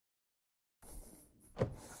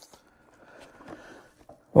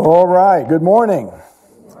All right, good morning.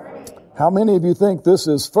 Good morning. How many of you think this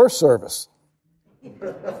is first service?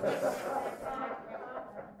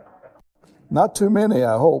 Not too many,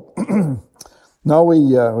 I hope. No,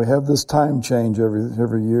 we have this time change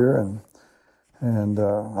every year, and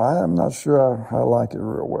I am not sure I like it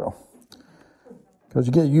real well. Because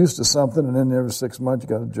you get used to something, and then every 6 months you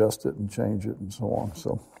got to adjust it and change it and so on.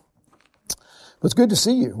 So, but it's good to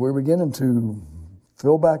see you. We're beginning to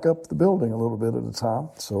fill back up the building a little bit at a time.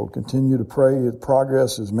 So continue to pray that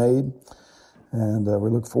progress is made. And we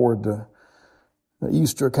look forward to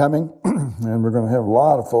Easter coming. And we're going to have a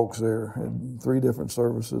lot of folks there in 3 different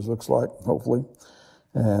services, looks like, hopefully.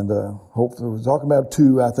 And hopefully, we're talking about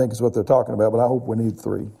 2, I think is what they're talking about, but I hope we need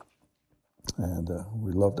 3. And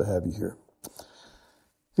we'd love to have you here.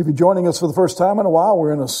 If you're joining us for the first time in a while,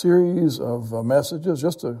 we're in a series of messages,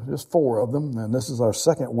 just 4 of them, and this is our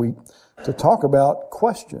second week to talk about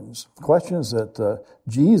questions that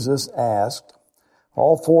Jesus asked.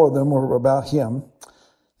 All 4 of them were about him,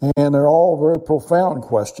 and they're all very profound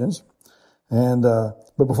questions. And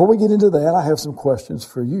but before we get into that, I have some questions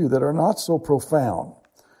for you that are not so profound.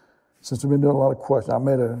 Since we've been doing a lot of questions, I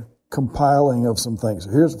made a compiling of some things.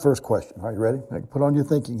 So here's the first question. Are you ready? Put on your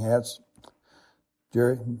thinking hats.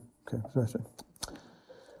 Jerry? Okay.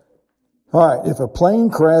 All right. If a plane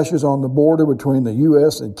crashes on the border between the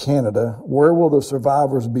U.S. and Canada, where will the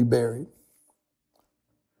survivors be buried?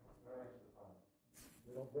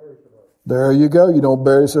 There you go. You don't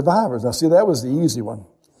bury survivors. Now, see, that was the easy one.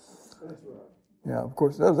 Yeah, of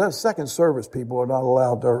course. That's second service people are not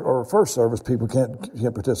allowed, or first service people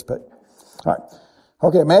can't participate. All right.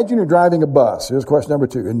 Okay, imagine you're driving a bus. Here's question number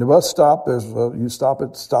 2. In the bus stop, you stop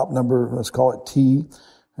at stop number, let's call it T,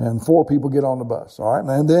 and 4 people get on the bus. All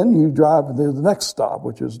right, and then you drive to the next stop,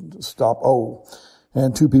 which is stop O,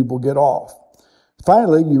 and 2 people get off.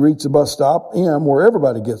 Finally, you reach the bus stop M, where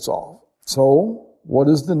everybody gets off. So, what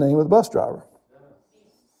is the name of the bus driver?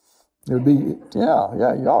 It would be,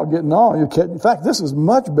 yeah, y'all getting on. In fact, this is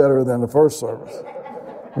much better than the first service.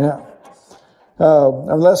 Yeah.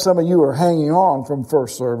 Unless some of you are hanging on from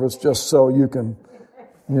first service just so you can,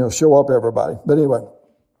 show up everybody. But anyway,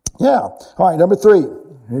 yeah. All right, number 3.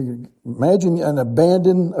 Imagine an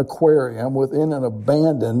abandoned aquarium within an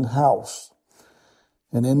abandoned house.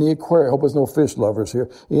 And in the aquarium, I hope there's no fish lovers here.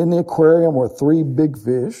 In the aquarium were 3 big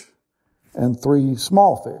fish and 3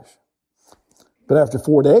 small fish. But after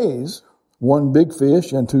 4 days, 1 big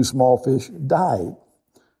fish and 2 small fish died.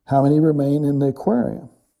 How many remain in the aquarium?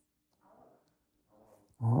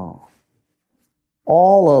 Oh.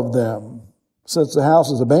 All of them. Since the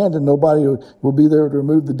house is abandoned, nobody will be there to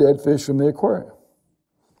remove the dead fish from the aquarium.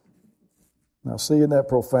 Now, see, isn't that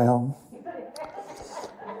profound?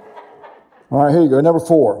 All right, here you go. Number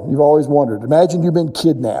 4. You've always wondered. Imagine you've been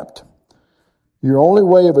kidnapped. Your only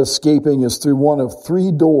way of escaping is through one of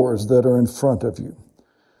 3 doors that are in front of you.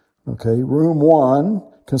 Okay, room 1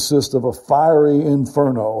 consists of a fiery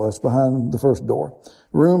inferno. That's behind the first door.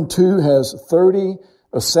 Room 2 has 30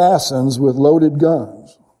 assassins with loaded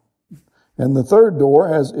guns. And the third door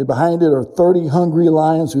behind it are 30 hungry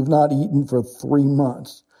lions who've not eaten for 3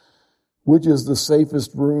 months. Which is the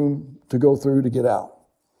safest room to go through to get out?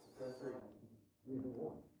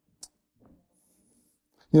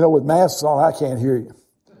 With masks on, I can't hear you.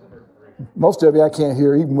 Most of you I can't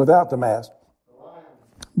hear even without the mask.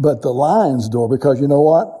 But the lion's door, because you know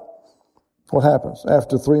what? What happens?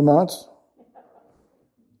 After 3 months,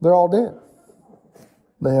 they're all dead.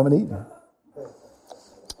 They haven't eaten.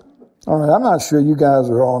 All right, I'm not sure you guys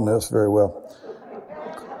are on this very well.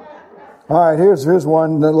 All right, here's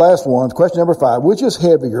one, the last one. Question number 5. Which is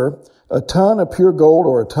heavier, a ton of pure gold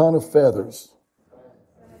or a ton of feathers?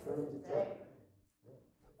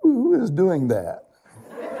 Who is doing that?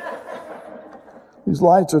 These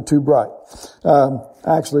lights are too bright.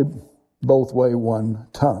 Actually, both weigh 1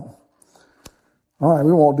 ton. All right,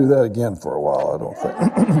 we won't do that again for a while, I don't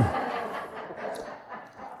think.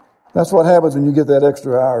 That's what happens when you get that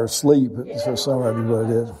extra hour of sleep. For some of you, what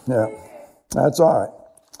it is. Yeah, that's all right.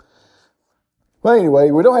 Well, anyway,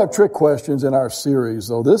 we don't have trick questions in our series,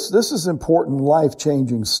 though. This is important,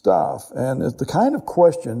 life-changing stuff, and it's the kind of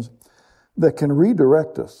questions that can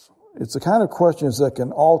redirect us. It's the kind of questions that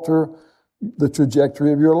can alter the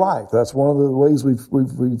trajectory of your life. That's one of the ways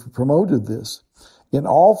we've promoted this. In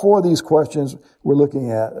all 4 of these questions we're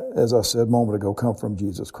looking at, as I said a moment ago, come from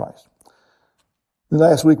Jesus Christ.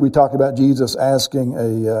 Last week we talked about Jesus asking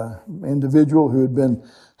a individual who had been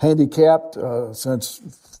handicapped since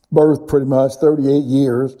birth, pretty much 38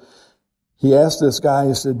 years. He asked this guy.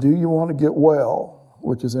 He said, "Do you want to get well?"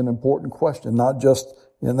 Which is an important question, not just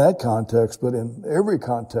in that context, but in every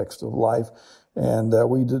context of life. And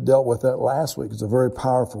we dealt with that last week. It's a very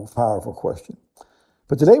powerful, powerful question.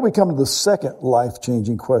 But today we come to the second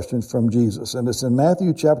life-changing question from Jesus. And it's in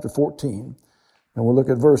Matthew chapter 14. And we'll look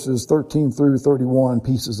at verses 13 through 31,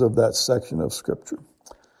 pieces of that section of Scripture.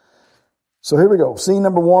 So here we go. Scene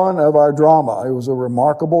number one of our drama. It was a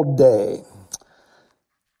remarkable day.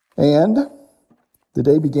 And the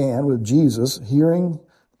day began with Jesus hearing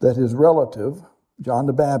that his relative, John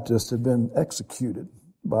the Baptist, had been executed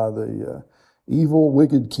by the evil,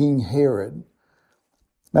 wicked King Herod.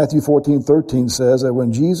 Matthew 14:13 says that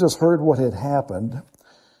when Jesus heard what had happened,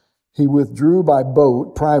 he withdrew by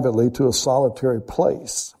boat privately to a solitary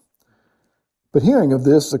place. But hearing of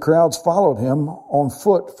this, the crowds followed him on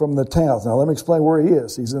foot from the towns. Now let me explain where he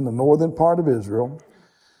is. He's in the northern part of Israel.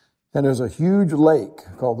 And there's a huge lake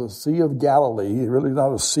called the Sea of Galilee. It's really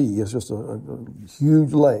not a sea. It's just a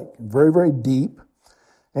huge lake. Very, very deep.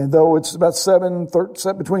 And though it's about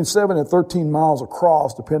between 7 and 13 miles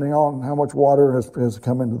across, depending on how much water has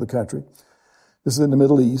come into the country. This is in the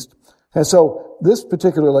Middle East. And so this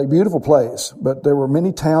particular lake, beautiful place, but there were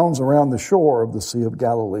many towns around the shore of the Sea of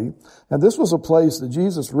Galilee. And this was a place that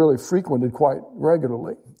Jesus really frequented quite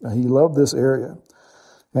regularly. He loved this area.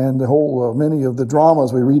 And the whole, many of the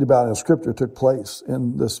dramas we read about in Scripture took place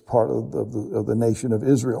in this part of the nation of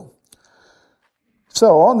Israel.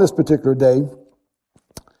 So on this particular day,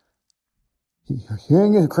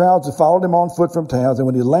 hearing the crowds that followed him on foot from towns, and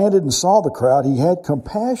when he landed and saw the crowd, he had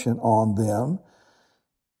compassion on them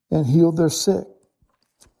and healed their sick.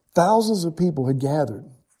 Thousands of people had gathered.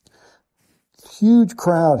 Huge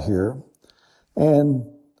crowd here. And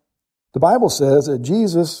the Bible says that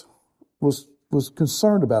Jesus was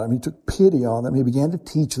concerned about them. He took pity on them. He began to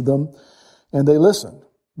teach them. And they listened.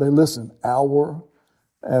 They listened hour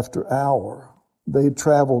after hour. They had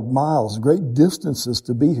traveled miles, great distances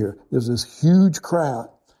to be here. There's this huge crowd.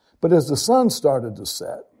 But as the sun started to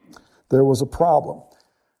set, there was a problem.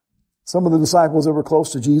 Some of the disciples that were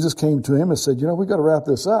close to Jesus came to him and said, we got to wrap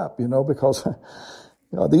this up, because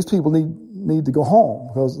these people need to go home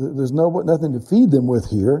because there's nothing to feed them with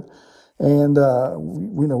here. And,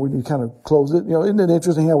 we need to kind of close it. Isn't it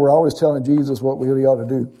interesting how we're always telling Jesus what we really ought to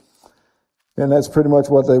do? And that's pretty much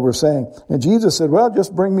what they were saying. And Jesus said, well,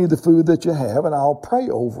 just bring me the food that you have and I'll pray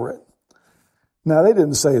over it. Now, they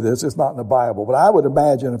didn't say this. It's not in the Bible. But I would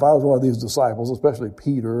imagine if I was one of these disciples, especially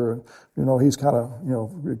Peter, he's kind of,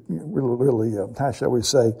 really, how shall we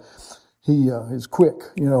say, he's quick,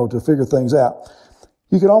 to figure things out.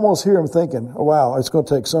 You could almost hear him thinking, oh, wow, it's going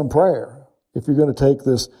to take some prayer if you're going to take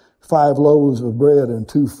this 5 loaves of bread and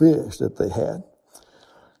 2 fish that they had.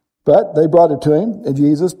 But they brought it to him, and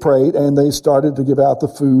Jesus prayed, and they started to give out the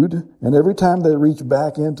food. And every time they reached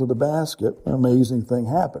back into the basket, an amazing thing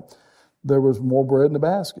happened. There was more bread in the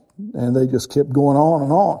basket. And they just kept going on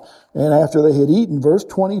and on. And after they had eaten, verse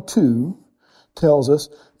 22 tells us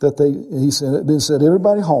that he said,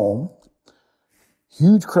 everybody home.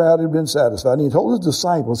 Huge crowd had been satisfied. And he told his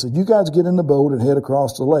disciples, you guys get in the boat and head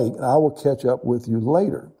across the lake, and I will catch up with you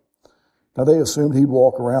later. Now they assumed he'd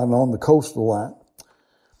walk around on the coastal line.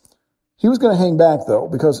 He was going to hang back, though,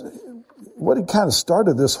 because what had kind of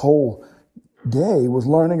started this whole day was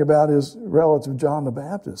learning about his relative John the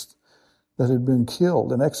Baptist that had been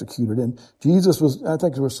killed and executed. And Jesus I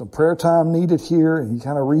think there was some prayer time needed here, and he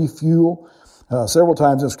kind of refuel. Several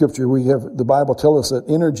times in Scripture, the Bible tells us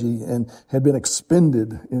that energy had been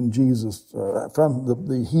expended in Jesus from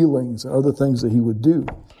the healings and other things that he would do.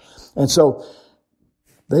 And so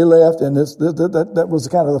they left, and that was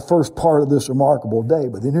kind of the first part of this remarkable day.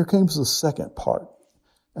 But then here comes the second part,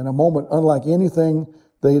 and a moment unlike anything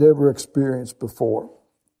they'd ever experienced before.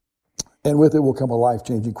 And with it will come a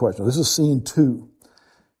life-changing question. This is scene 2,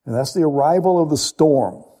 and that's the arrival of the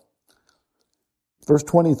storm. Verse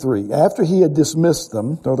 23, after he had dismissed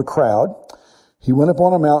them, or the crowd, he went up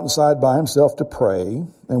on a mountainside by himself to pray,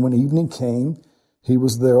 and when evening came, he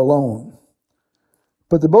was there alone.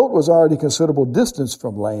 But the boat was already a considerable distance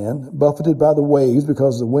from land, buffeted by the waves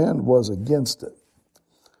because the wind was against it.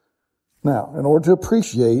 Now, in order to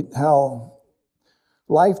appreciate how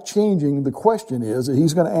life-changing the question is that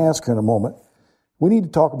he's going to ask in a moment, we need to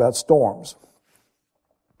talk about storms.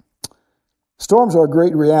 Storms are a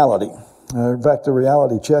great reality. In fact, a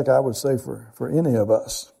reality check, I would say, for any of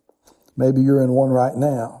us. Maybe you're in one right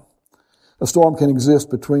now. A storm can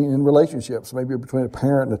exist in relationships, maybe between a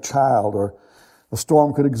parent and a child, or a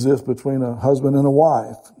storm could exist between a husband and a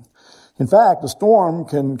wife. In fact, a storm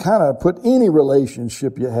can kind of put any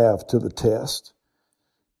relationship you have to the test,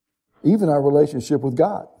 even our relationship with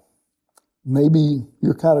God. Maybe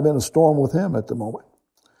you're kind of in a storm with him at the moment.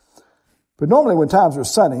 But normally when times are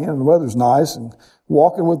sunny and the weather's nice and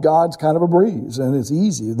walking with God's kind of a breeze and it's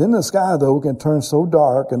easy. Then the sky, though, can turn so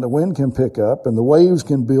dark and the wind can pick up and the waves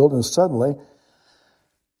can build and suddenly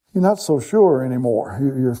you're not so sure anymore.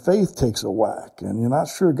 Your faith takes a whack and you're not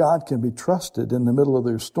sure God can be trusted in the middle of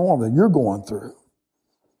the storm that you're going through.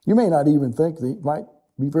 You may not even think that He might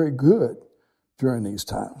be very good during these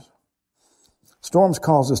times. Storms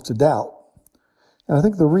cause us to doubt. And I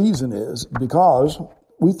think the reason is because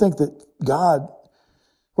we think that God,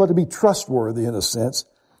 well, to be trustworthy in a sense,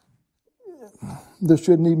 there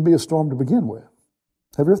shouldn't even be a storm to begin with.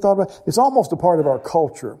 Have you ever thought about it? It's almost a part of our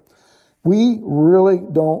culture. We really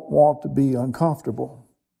don't want to be uncomfortable.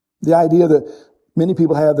 The idea that many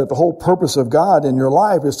people have that the whole purpose of God in your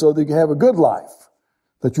life is so that you can have a good life,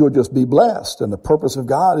 that you'll just be blessed. And the purpose of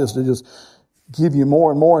God is to just give you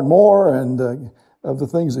more and more and more and of the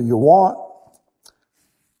things that you want.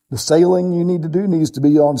 The sailing you need to do needs to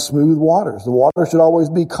be on smooth waters. The water should always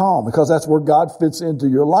be calm because that's where God fits into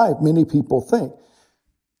your life. Many people think.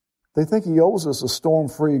 They think He owes us a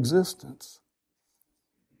storm-free existence.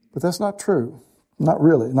 But that's not true. Not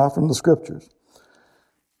really. Not from the Scriptures.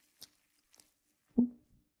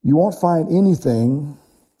 You won't find anything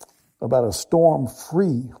about a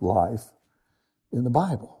storm-free life in the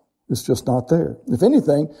Bible. It's just not there. If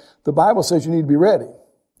anything, the Bible says you need to be ready.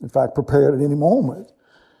 In fact, prepared at any moment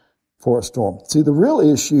for a storm. See, the real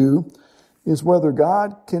issue is whether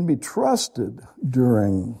God can be trusted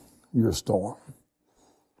during your storm.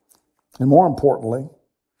 And more importantly,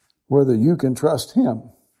 whether you can trust Him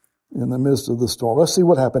in the midst of the storm. Let's see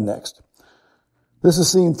what happened next. This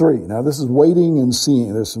is scene 3. Now, this is waiting and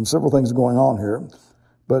seeing. There's several things going on here.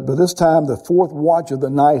 But this time, the fourth watch of the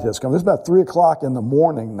night has come. It's about 3 o'clock in the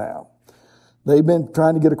morning now. They've been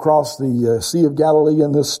trying to get across the Sea of Galilee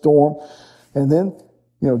in this storm. And then,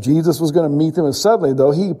 Jesus was going to meet them. And suddenly,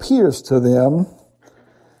 though, He appears to them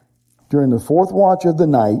during the fourth watch of the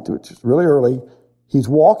night, which is really early. He's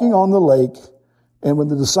walking on the lake. And when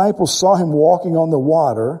the disciples saw Him walking on the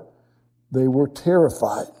water, they were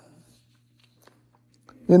terrified.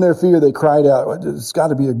 In their fear, they cried out, it's got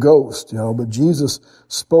to be a ghost, But Jesus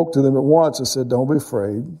spoke to them at once and said, don't be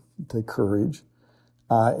afraid. Take courage.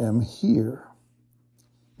 I am here.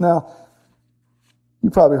 Now, you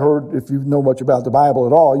probably heard, if you know much about the Bible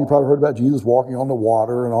at all, you probably heard about Jesus walking on the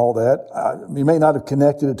water and all that. You may not have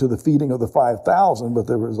connected it to the feeding of the 5,000, but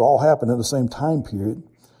it was all happened in the same time period.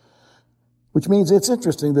 Which means it's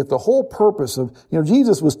interesting that the whole purpose of,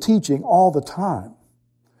 Jesus was teaching all the time.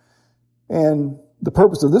 And the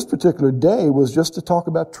purpose of this particular day was just to talk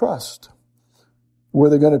about trust. Were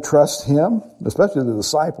they going to trust Him, especially the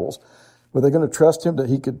disciples? Were they going to trust Him that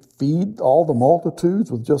He could feed all the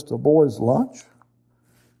multitudes with just a boy's lunch?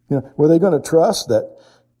 Were they going to trust that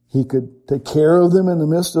He could take care of them in the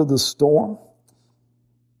midst of the storm?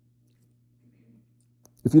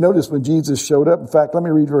 If you notice when Jesus showed up, in fact, let me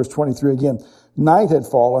read verse 23 again. Night had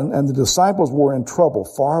fallen, and the disciples were in trouble,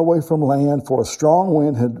 far away from land, for a strong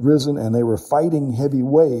wind had risen, and they were fighting heavy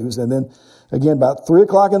waves. And then, again, about 3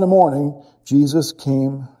 o'clock in the morning, Jesus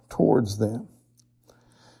came towards them.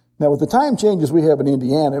 Now, with the time changes we have in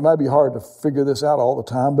Indiana, it might be hard to figure this out all the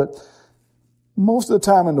time, but most of the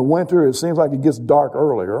time in the winter, it seems like it gets dark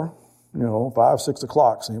earlier. 5, 6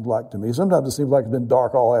 o'clock seems like to me. Sometimes it seems like it's been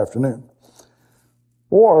dark all afternoon.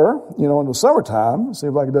 Or, in the summertime, it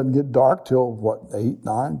seems like it doesn't get dark till, 8,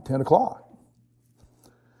 9, 10 o'clock.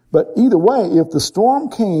 But either way, if the storm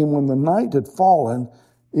came when the night had fallen,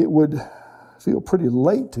 it would feel pretty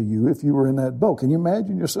late to you if you were in that boat. Can you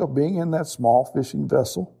imagine yourself being in that small fishing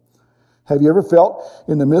vessel? Have you ever felt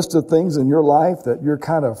in the midst of things in your life that you're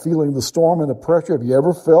kind of feeling the storm and the pressure? Have you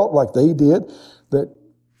ever felt like they did, that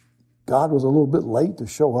God was a little bit late to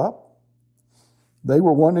show up? They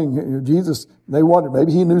were wondering, they wondered,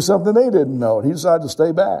 maybe He knew something they didn't know, and He decided to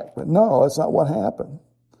stay back. But no, that's not what happened.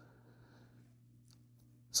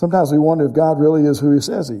 Sometimes we wonder if God really is who He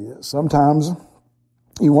says He is. Sometimes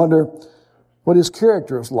you wonder what His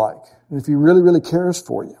character is like, if He really, really cares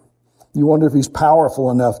for you. You wonder if He's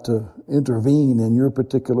powerful enough to intervene in your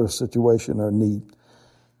particular situation or need.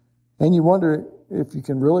 And you wonder if you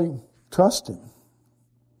can really trust Him.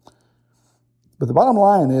 But the bottom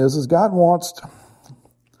line is God wants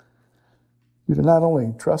you to not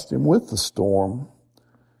only trust Him with the storm,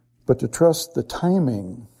 but to trust the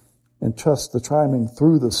timing and trust the timing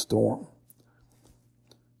through the storm.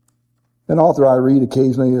 An author I read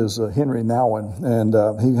occasionally is Henry Nouwen, and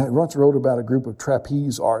he once wrote about a group of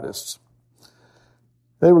trapeze artists.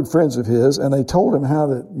 They were friends of his, and they told him how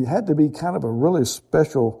that you had to be kind of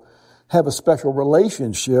have a special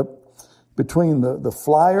relationship between the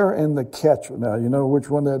flyer and the catcher. Now, you know which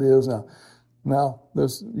one that is. Now, Now,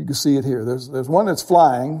 you can see it here. There's one that's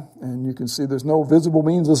flying, and you can see there's no visible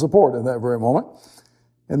means of support in that very moment.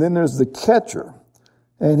 And then there's the catcher.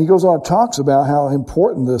 And he goes on and talks about how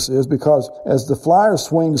important this is, because as the flyer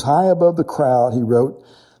swings high above the crowd, he wrote,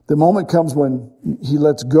 the moment comes when he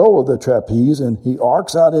lets go of the trapeze and he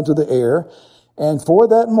arcs out into the air. And for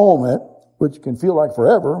that moment, which can feel like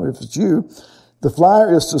forever if it's you, the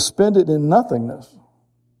flyer is suspended in nothingness.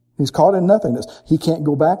 He's caught in nothingness. He can't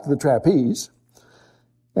go back to the trapeze,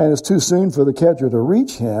 and it's too soon for the catcher to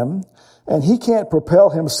reach him, and he can't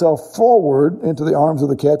propel himself forward into the arms of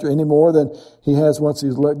the catcher any more than he has once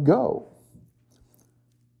he's let go.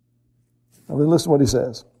 Now then listen to what he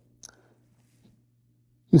says.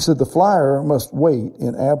 He said the flyer must wait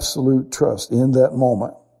in absolute trust in that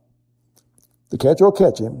moment. The catcher will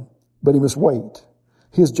catch him, but he must wait.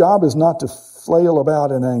 His job is not to flail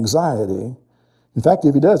about in anxiety. In fact,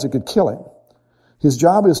 if he does, it could kill him. His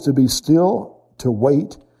job is to be still, to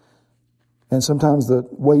wait, and sometimes the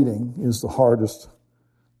waiting is the hardest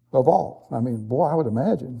of all. I mean, boy, I would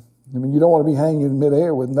imagine. I mean, you don't want to be hanging in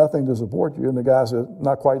midair with nothing to support you, and the guy says,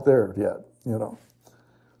 not quite there yet, you know.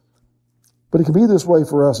 But it can be this way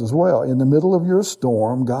for us as well. In the middle of your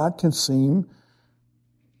storm, God can seem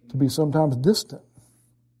to be sometimes distant.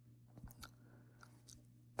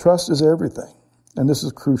 Trust is everything. And this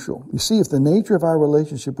is crucial. You see, if the nature of our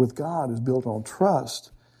relationship with God is built on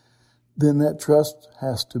trust, then that trust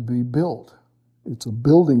has to be built. It's a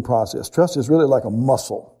building process. Trust is really like a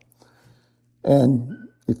muscle. And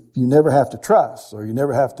if you never have to trust, or you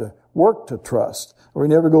never have to work to trust, or you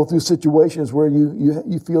never go through situations where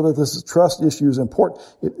you feel that this trust issue is important,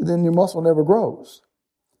 then your muscle never grows.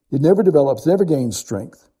 It never develops, never gains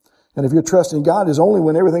strength. And if you're trusting God is only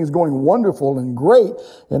when everything's going wonderful and great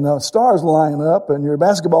and the stars line up and your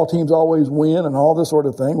basketball teams always win and all this sort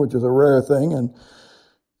of thing, which is a rare thing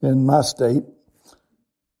in my state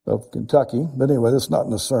of Kentucky. But anyway, that's not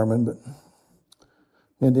in the sermon, but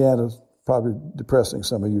Indiana's probably depressing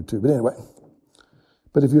some of you too. But anyway,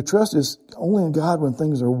 but if your trust is only in God when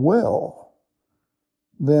things are well,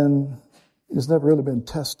 then it's never really been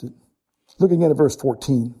tested. Looking at verse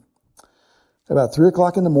 14. About 3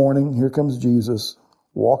 o'clock in the morning, here comes Jesus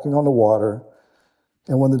walking on the water.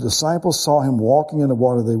 And when the disciples saw him walking in the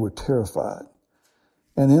water, they were terrified.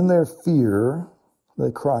 And in their fear, they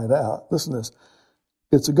cried out. Listen to this.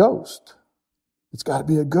 It's a ghost. It's got to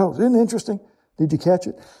be a ghost. Isn't it interesting? Did you catch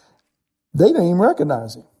it? They didn't even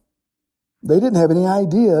recognize him. They didn't have any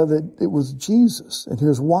idea that it was Jesus. And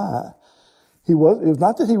here's why. It was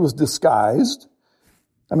not that he was disguised.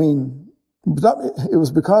 I mean, it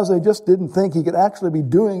was because they just didn't think he could actually be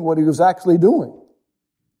doing what he was actually doing.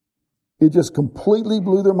 It just completely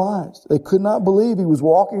blew their minds. They could not believe he was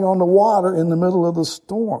walking on the water in the middle of the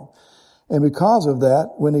storm. And because of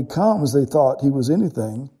that, when he comes, they thought he was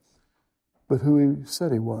anything but who he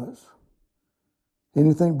said he was.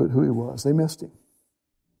 Anything but who he was. They missed him.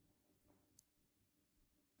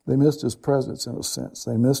 They missed his presence in a sense.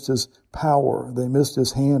 They missed his power. They missed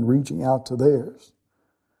his hand reaching out to theirs.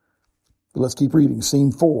 But let's keep reading.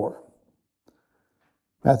 Scene 4.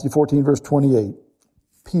 Matthew 14, verse 28.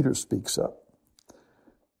 Peter speaks up.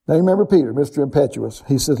 Now you remember Peter, Mr. Impetuous.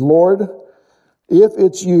 He says, Lord, if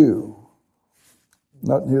it's you,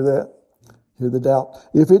 not hear that? Hear the doubt?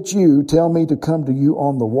 If it's you, tell me to come to you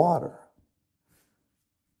on the water.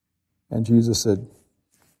 And Jesus said,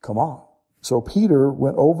 come on. So Peter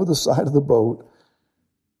went over the side of the boat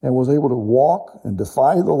and was able to walk and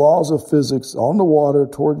defy the laws of physics on the water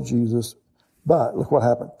toward Jesus. But look what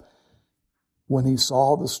happened. When he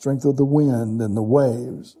saw the strength of the wind and the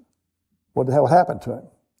waves, what the hell happened to him?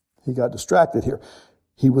 He got distracted here.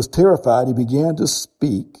 He was terrified. He began to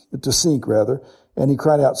sink, and he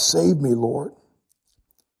cried out, save me, Lord.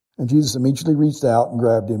 And Jesus immediately reached out and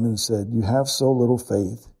grabbed him and said, you have so little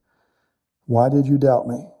faith. Why did you doubt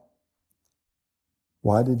me?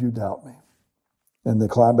 Why did you doubt me? And they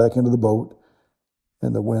climbed back into the boat,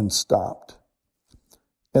 and the wind stopped.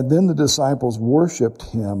 And then the disciples worshiped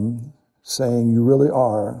him, saying, you really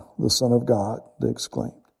are the Son of God, they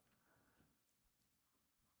exclaimed.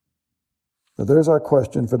 So there's our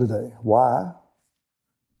question for today. Why?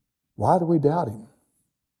 Why do we doubt him?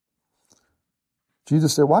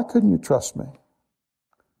 Jesus said, why couldn't you trust me?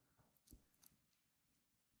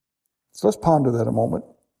 So let's ponder that a moment.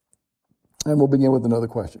 And we'll begin with another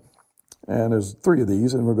question. And there's 3 of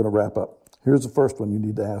these, and we're going to wrap up. Here's the first one you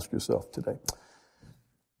need to ask yourself today.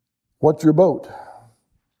 What's your boat?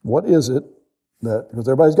 What is it that, because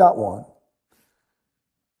everybody's got one.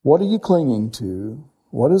 What are you clinging to?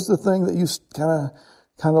 What is the thing that you kind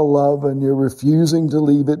kind of love and you're refusing to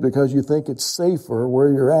leave it because you think it's safer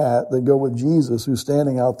where you're at than go with Jesus who's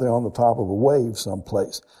standing out there on the top of a wave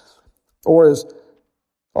someplace. Or as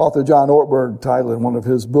author John Ortberg titled in one of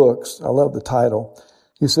his books, I love the title,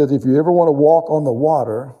 he said, if you ever want to walk on the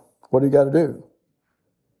water, what do you got to do?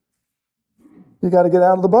 You got to get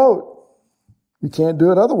out of the boat. You can't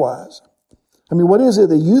do it otherwise. I mean, what is it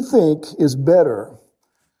that you think is better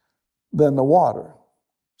than the water?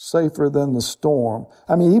 Safer than the storm?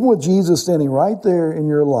 I mean, even with Jesus standing right there in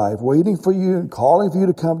your life, waiting for you and calling for you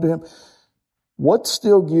to come to him, what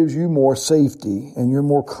still gives you more safety and you're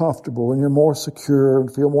more comfortable and you're more secure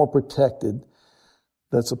and feel more protected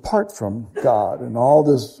that's apart from God and all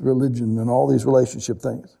this religion and all these relationship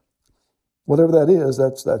things? Whatever that is,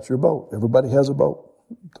 that's your boat. Everybody has a boat.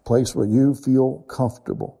 The place where you feel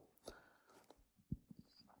comfortable.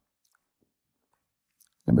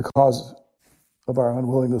 And because of our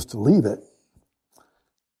unwillingness to leave it,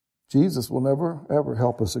 Jesus will never, ever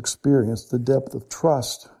help us experience the depth of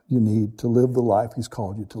trust you need to live the life he's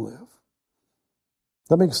called you to live.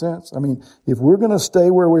 That makes sense? I mean, if we're going to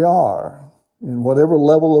stay where we are, in whatever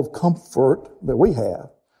level of comfort that we have,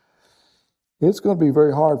 it's going to be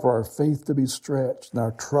very hard for our faith to be stretched and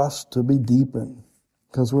our trust to be deepened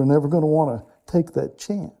because we're never going to want to take that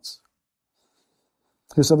chance.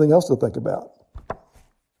 Here's something else to think about.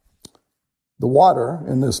 The water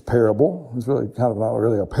in this parable is really kind of not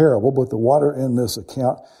really a parable, but the water in this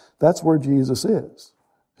account, that's where Jesus is.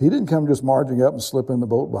 He didn't come just marching up and slip in the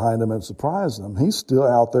boat behind them and surprise them. He's still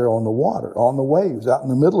out there on the water, on the waves, out in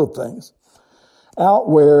the middle of things. Out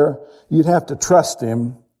where you'd have to trust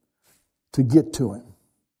him to get to him.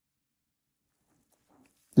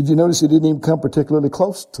 Did you notice he didn't even come particularly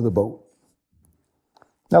close to the boat?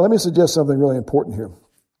 Now let me suggest something really important here.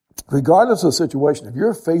 Regardless of the situation, if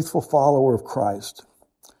you're a faithful follower of Christ,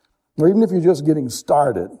 or even if you're just getting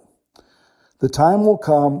started, the time will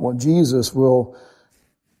come when Jesus will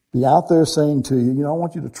be out there saying to you, I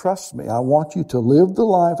want you to trust me. I want you to live the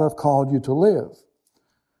life I've called you to live.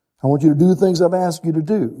 I want you to do things I've asked you to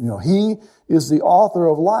do. He is the author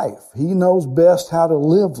of life. He knows best how to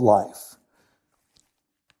live life.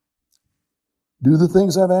 Do the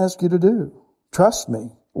things I've asked you to do. Trust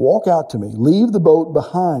me. Walk out to me. Leave the boat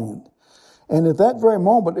behind. And at that very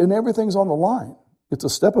moment, and everything's on the line. It's a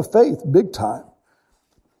step of faith, big time.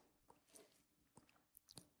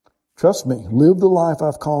 Trust me. Live the life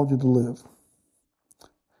I've called you to live.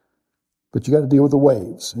 But you got to deal with the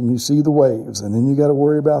waves, and you see the waves, and then you got to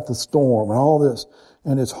worry about the storm and all this.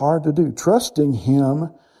 And it's hard to do. Trusting him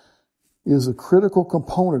is a critical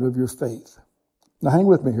component of your faith. Now hang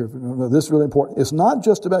with me here. This is really important. It's not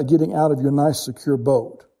just about getting out of your nice, secure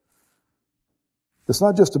boat. It's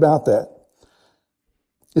not just about that.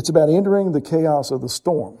 It's about entering the chaos of the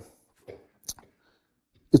storm.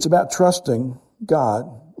 It's about trusting God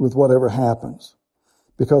with whatever happens,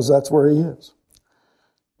 because that's where he is.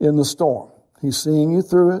 In the storm. He's seeing you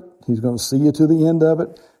through it. He's going to see you to the end of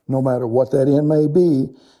it, no matter what that end may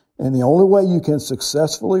be. And the only way you can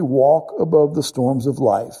successfully walk above the storms of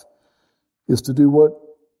life is to do what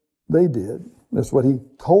they did. That's what he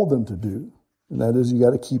told them to do. And that is, you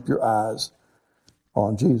got to keep your eyes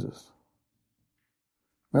on Jesus.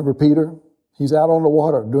 Remember Peter? He's out on the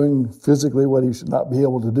water doing physically what he should not be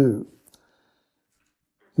able to do.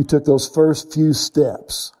 He took those first few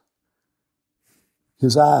steps.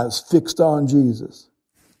 His eyes fixed on Jesus.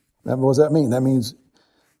 Now, what does that mean? That means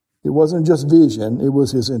it wasn't just vision. It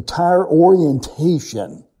was his entire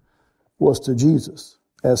orientation was to Jesus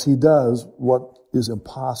as he does what is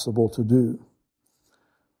impossible to do.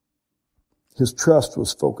 His trust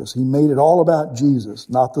was focused. He made it all about Jesus,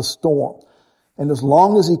 not the storm. And as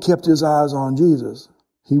long as he kept his eyes on Jesus,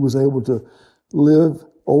 he was able to live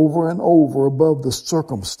over and over above the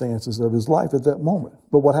circumstances of his life at that moment.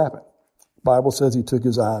 But what happened? The Bible says he took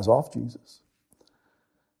his eyes off Jesus.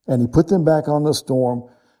 And he put them back on the storm,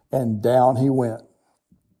 and down he went.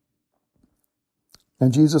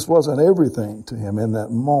 And Jesus wasn't everything to him in that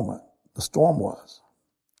moment. The storm was.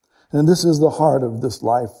 And this is the heart of this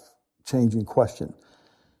life-changing question.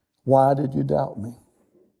 Why did you doubt me?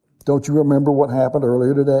 Don't you remember what happened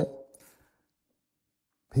earlier today?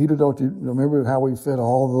 Peter, don't you remember how we fed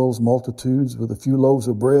all of those multitudes with a few loaves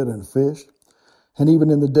of bread and fish? And even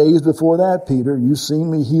in the days before that, Peter, you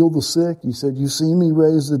seen me heal the sick. You said, you seen me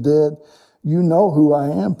raise the dead. You know who I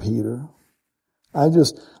am, Peter. I'm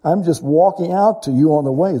just walking out to you on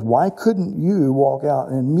the ways. Why couldn't you walk out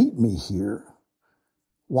and meet me here?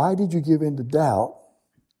 Why did you give in to doubt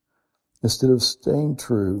instead of staying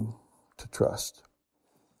true to trust?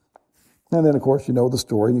 And then, of course, you know the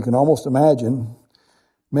story. You can almost imagine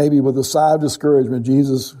Maybe with a sigh of discouragement,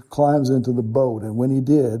 Jesus climbs into the boat. And when he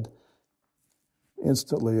did,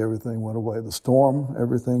 instantly everything went away. The storm,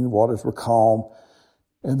 everything, the waters were calm.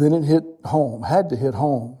 And then it hit home, had to hit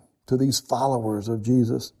home to these followers of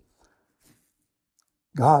Jesus.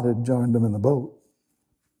 God had joined them in the boat.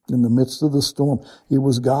 In the midst of the storm, it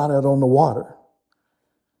was God out on the water.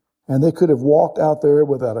 And they could have walked out there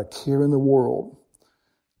without a care in the world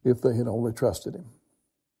if they had only trusted him.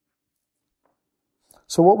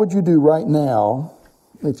 So what would you do right now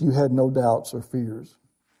if you had no doubts or fears?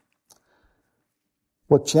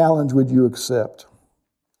 What challenge would you accept?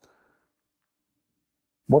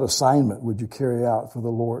 What assignment would you carry out for the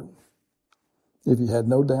Lord if you had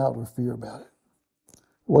no doubt or fear about it?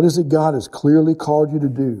 What is it God has clearly called you to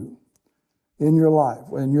do in your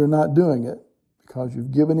life and you're not doing it because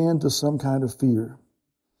you've given in to some kind of fear?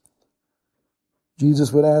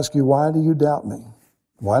 Jesus would ask you, why do you doubt me?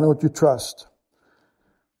 Why don't you trust?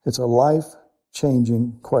 It's a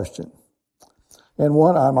life-changing question. And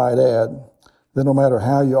one, I might add, that no matter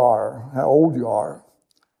how you are, how old you are,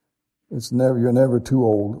 you're never too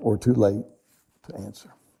old or too late to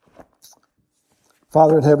answer.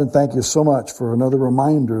 Father in heaven, thank you so much for another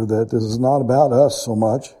reminder that this is not about us so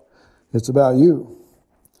much. It's about you.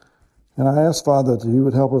 And I ask, Father, that you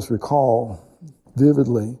would help us recall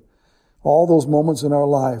vividly all those moments in our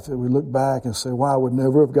life that we look back and say, wow, I would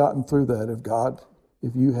never have gotten through that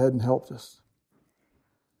if you hadn't helped us.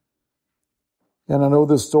 And I know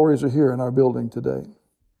the stories are here in our building today.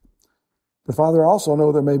 But Father, I also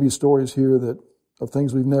know there may be stories here of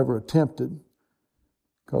things we've never attempted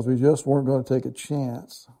because we just weren't going to take a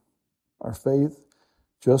chance. Our faith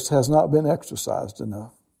just has not been exercised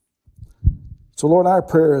enough. So Lord, our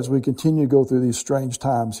prayer as we continue to go through these strange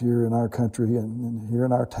times here in our country and here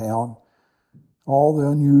in our town, all the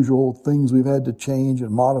unusual things we've had to change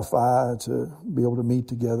and modify to be able to meet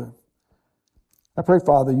together. I pray,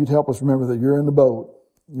 Father, you'd help us remember that you're in the boat.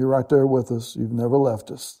 You're right there with us. You've never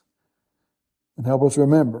left us. And help us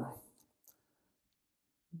remember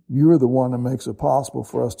you're the one that makes it possible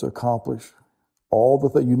for us to accomplish all the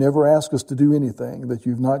things. You never ask us to do anything that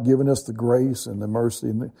you've not given us the grace and the mercy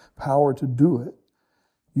and the power to do it.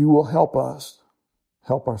 You will help us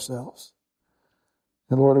help ourselves.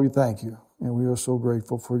 And Lord, we thank you. And we are so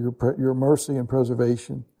grateful for your mercy and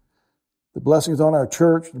preservation. The blessings on our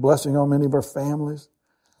church, the blessing on many of our families.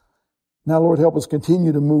 Now, Lord, help us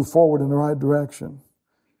continue to move forward in the right direction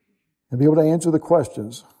and be able to answer the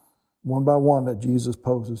questions one by one that Jesus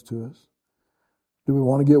poses to us. Do we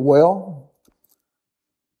want to get well?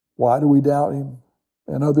 Why do we doubt him?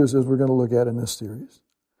 And others as we're going to look at in this series.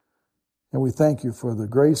 And we thank you for the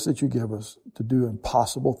grace that you give us to do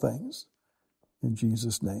impossible things. In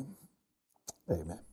Jesus' name, amen.